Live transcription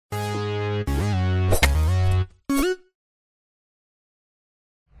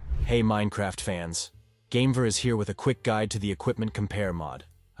Hey Minecraft fans! Gamever is here with a quick guide to the Equipment Compare mod,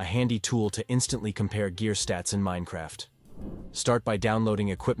 a handy tool to instantly compare gear stats in Minecraft. Start by downloading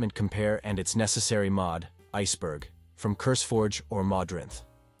Equipment Compare and its necessary mod, Iceberg, from CurseForge or Modrinth.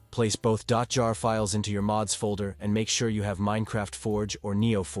 Place both .jar files into your mods folder and make sure you have Minecraft Forge or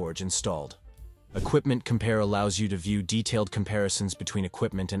NeoForge installed. Equipment Compare allows you to view detailed comparisons between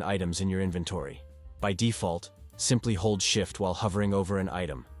equipment and items in your inventory. By default, simply hold Shift while hovering over an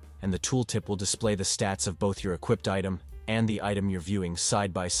item, and the tooltip will display the stats of both your equipped item and the item you're viewing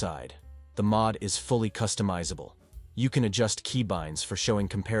side by side. The mod is fully customizable. You can adjust keybinds for showing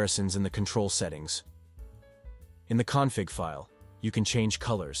comparisons in the control settings. In the config file, you can change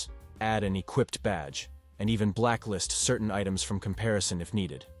colors, add an equipped badge, and even blacklist certain items from comparison if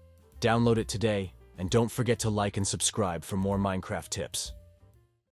needed. Download it today, and don't forget to like and subscribe for more Minecraft tips.